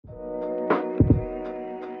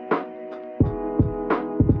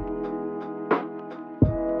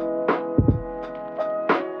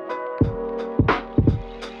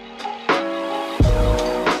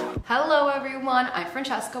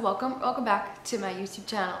Francesca. Welcome back to my YouTube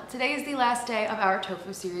channel. Today is the last day of our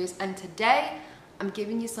tofu series, and today I'm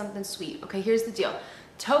giving you something sweet. Okay, here's the deal.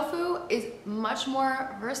 Tofu is much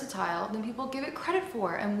more versatile than people give it credit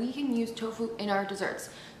for, and we can use tofu in our desserts.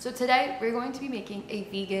 So today we're going to be making a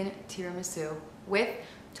vegan tiramisu with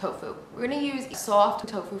tofu. We're going to use soft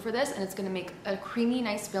tofu for this, and it's going to make a creamy,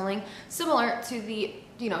 nice filling, similar to the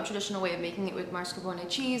traditional way of making it with mascarpone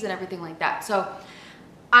cheese and everything like that. So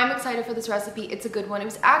I'm excited for this recipe. It's a good one. It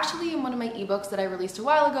was actually in one of my ebooks that I released a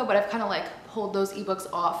while ago, but I've kind of like pulled those ebooks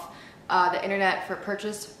off the internet for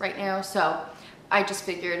purchase right now. So I just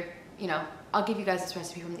figured, I'll give you guys this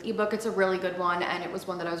recipe from the ebook. It's a really good one, and it was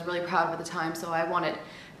one that I was really proud of at the time. So I wanted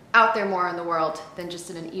out there more in the world than just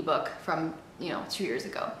in an ebook from 2 years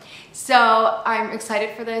ago. So I'm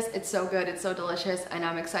excited for this. It's so good, it's so delicious, and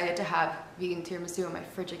I'm excited to have vegan tiramisu in my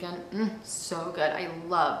fridge again. So good. I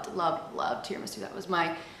loved tiramisu. That was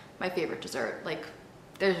my favorite dessert. Like,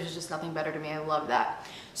 there's just nothing better to me. I love that.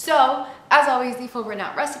 So as always, the full written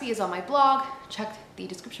out recipe is on my blog. Check the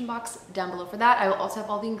description box down below for that. I will also have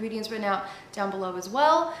all the ingredients written out down below as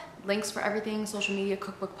well. Links for everything, social media,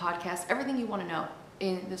 cookbook, podcast, everything you want to know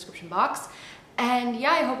in the description box. And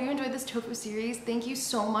yeah, I hope you enjoyed this tofu series. Thank you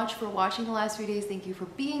so much for watching the last few days. Thank you for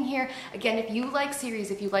being here. Again, if you like series,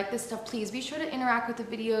 if you like this stuff, please be sure to interact with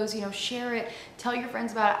the videos, share it, tell your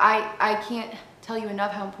friends about it. I can't tell you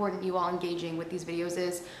enough how important you all engaging with these videos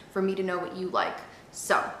is for me to know what you like.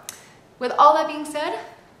 So with all that being said,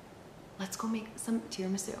 let's go make some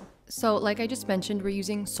tiramisu. So like I just mentioned, we're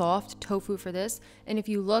using soft tofu for this, and if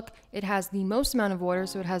you look, it has the most amount of water,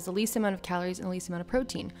 so it has the least amount of calories and the least amount of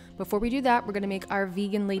protein. Before we do that, we're going to make our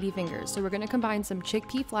vegan Ladyfingers. So we're going to combine some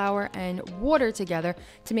chickpea flour and water together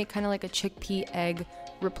to make kind of like a chickpea egg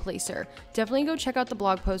replacer. Definitely go check out the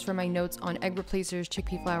blog post for my notes on egg replacers,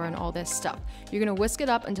 chickpea flour, and all this stuff. You're going to whisk it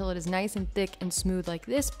up until it is nice and thick and smooth like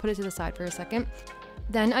this. Put it to the side for a second.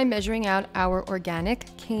 Then I'm measuring out our organic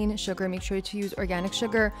cane sugar. Make sure to use organic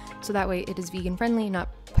sugar so that way it is vegan friendly, not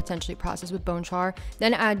potentially processed with bone char.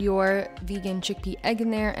 Then add your vegan chickpea egg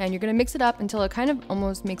in there, and you're going to mix it up until it kind of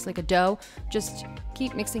almost makes like a dough. Just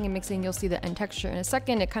keep mixing and mixing. You'll see the end texture in a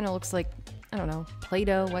second. It kind of looks like, I don't know,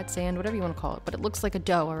 Play-Doh, wet sand, whatever you want to call it, but it looks like a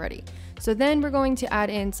dough already. So then we're going to add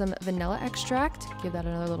in some vanilla extract, give that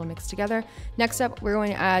another little mix together. Next up, we're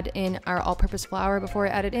going to add in our all-purpose flour. Before I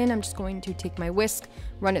add it in, I'm just going to take my whisk,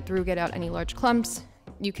 run it through, get out any large clumps.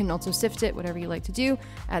 You can also sift it, whatever you like to do.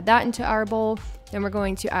 Add that into our bowl. Then we're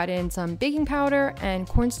going to add in some baking powder and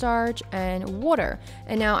cornstarch and water.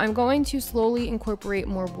 And now I'm going to slowly incorporate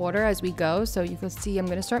more water as we go. So you can see I'm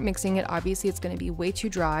going to start mixing it. Obviously, it's going to be way too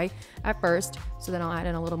dry at first. So then I'll add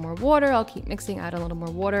in a little more water. I'll keep mixing, add a little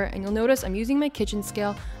more water. And you'll notice I'm using my kitchen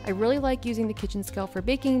scale. I really like using the kitchen scale for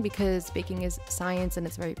baking because baking is science and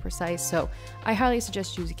it's very precise. So I highly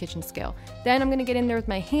suggest you use a kitchen scale. Then I'm going to get in there with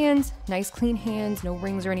my hands, nice clean hands, no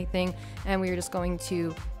rings or anything. And we are just going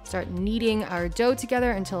to start kneading our dough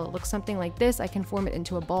together until it looks something like this. I can form it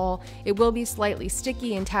into a ball. It will be slightly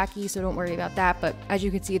sticky and tacky, so don't worry about that, but as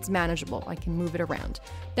you can see, it's manageable. I can move it around.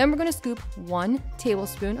 Then we're going to scoop 1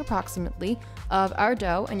 tablespoon approximately of our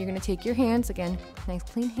dough, and you're going to take your hands, again, nice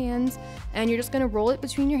clean hands, and you're just going to roll it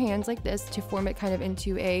between your hands like this to form it kind of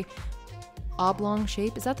into a oblong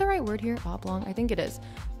shape. Is that the right word here? Oblong? I think it is.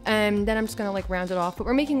 And then I'm just gonna like round it off, but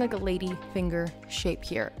we're making like a lady finger shape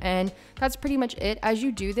here, and that's pretty much it. As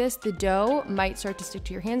you do this, the dough might start to stick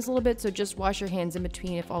to your hands a little bit, so just wash your hands in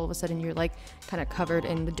between if all of a sudden you're like kind of covered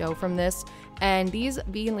in the dough from this. And these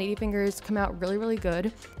vegan Ladyfingers come out really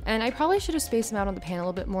good, and I probably should have spaced them out on the pan a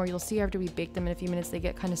little bit more. You'll see after we bake them in a few minutes they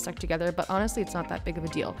get kind of stuck together, but honestly it's not that big of a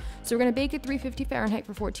deal. So we're gonna bake at 350 Fahrenheit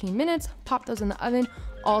for 14 minutes, pop those in the oven.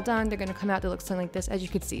 All done, they're gonna come out, they look something like this. As you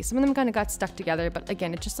can see, some of them kind of got stuck together, but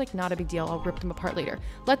again, it's just like not a big deal. I'll rip them apart later.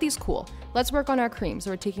 Let these cool. Let's work on our cream.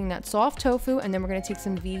 So we're taking that soft tofu, and then we're gonna take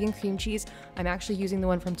some vegan cream cheese. I'm actually using the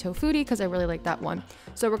one from Tofudy because I really like that one.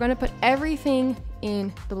 So we're gonna put everything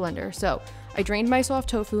in the blender. So I drained my soft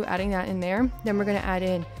tofu, adding that in there. Then we're gonna add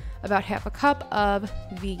in about half a cup of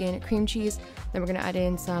vegan cream cheese. Then we're gonna add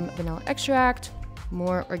in some vanilla extract,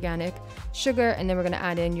 more organic sugar, and then we're going to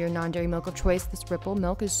add in your non-dairy milk of choice. This Ripple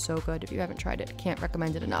milk is so good. If you haven't tried it, can't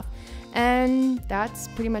recommend it enough. And that's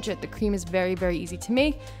pretty much it. The cream is very easy to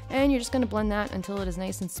make, and you're just going to blend that until it is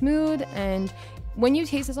nice and smooth. And when you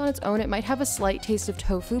taste this on its own, it might have a slight taste of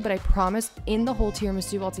tofu, but I promise in the whole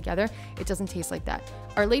tiramisu altogether, it doesn't taste like that.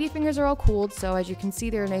 Our ladyfingers are all cooled, so as you can see,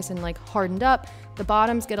 they're nice and like hardened up. The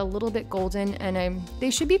bottoms get a little bit golden, and they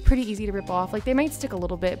should be pretty easy to rip off. Like they might stick a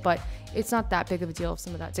little bit, but it's not that big of a deal if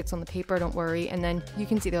some of that sticks on the paper, don't worry. And then you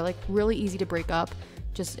can see they're like really easy to break up,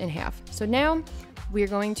 just in half. So now we're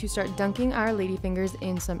going to start dunking our ladyfingers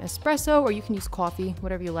in some espresso, or you can use coffee,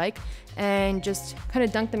 whatever you like, and just kind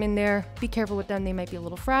of dunk them in there. Be careful with them, they might be a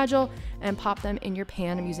little fragile, and pop them in your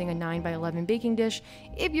pan. I'm using a 9x11 baking dish.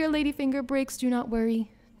 If your ladyfinger breaks, do not worry,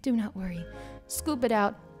 do not worry. Scoop it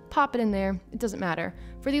out, pop it in there, it doesn't matter.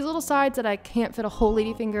 For these little sides that I can't fit a whole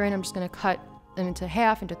ladyfinger in, I'm just gonna cut them into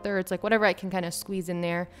half, into thirds, like whatever I can kind of squeeze in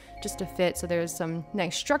there just to fit, so there's some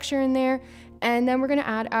nice structure in there. And then we're gonna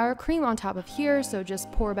add our cream on top of here, so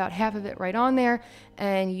just pour about half of it right on there,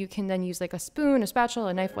 and you can then use like a spoon, a spatula,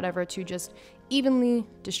 a knife, whatever, to just evenly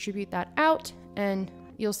distribute that out. And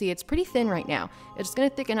you'll see it's pretty thin right now. It's gonna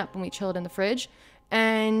thicken up when we chill it in the fridge.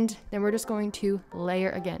 And then we're just going to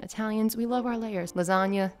layer again. Italians, we love our layers.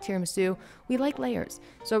 Lasagna, tiramisu, we like layers.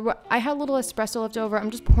 So I had a little espresso left over. I'm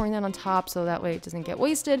just pouring that on top so that way it doesn't get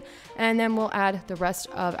wasted. And then we'll add the rest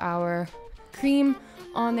of our cream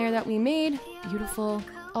on there that we made. Beautiful.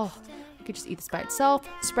 Oh, I could just eat this by itself.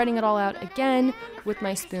 Spreading it all out again with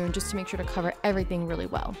my spoon just to make sure to cover everything really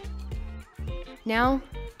well. Now,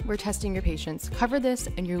 we're testing your patience. Cover this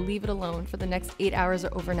and you leave it alone for the next 8 hours or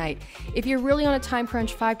overnight. If you're really on a time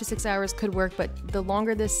crunch, 5 to 6 hours could work, but the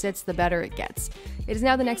longer this sits, the better it gets. It is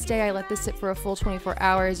now the next day. I let this sit for a full 24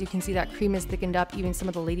 hours. You can see that cream is thickened up. Even some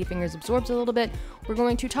of the ladyfingers absorbs a little bit. We're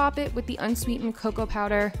going to top it with the unsweetened cocoa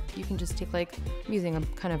powder. You can just take like, I'm using a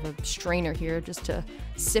kind of a strainer here just to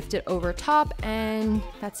sift it over top, and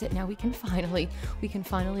that's it. Now we can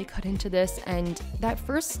finally cut into this, and that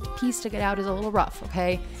first piece to get out is a little rough,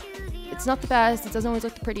 okay? It's not the best, it doesn't always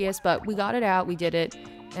look the prettiest, but we got it out, we did it,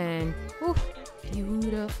 and whew,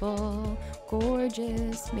 beautiful,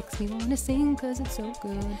 gorgeous, makes me want to sing because it's so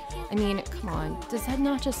good. I mean, come on, does that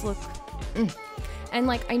not just look... And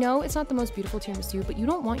like, I know it's not the most beautiful tiramisu, but you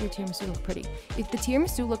don't want your tiramisu to look pretty. If the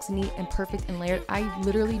tiramisu looks neat and perfect and layered, I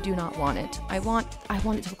literally do not want it. I want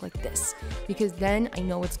it to look like this, because then I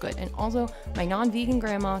know it's good. And also, my non-vegan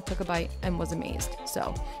grandma took a bite and was amazed.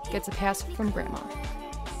 So, gets a pass from grandma.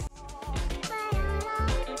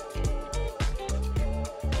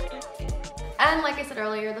 And like I said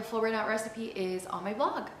earlier, the full written out recipe is on my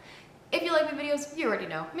blog. If you like my videos, you already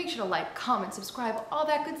know. Make sure to like, comment, subscribe, all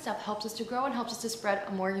that good stuff helps us to grow and helps us to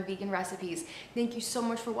spread more vegan recipes. Thank you so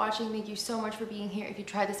much for watching. Thank you so much for being here. If you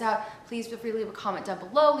tried this out, please feel free to leave a comment down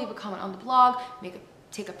below, leave a comment on the blog,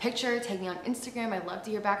 take a picture, tag me on Instagram. I'd love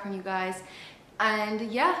to hear back from you guys.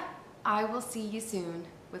 And yeah, I will see you soon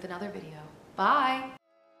with another video. Bye.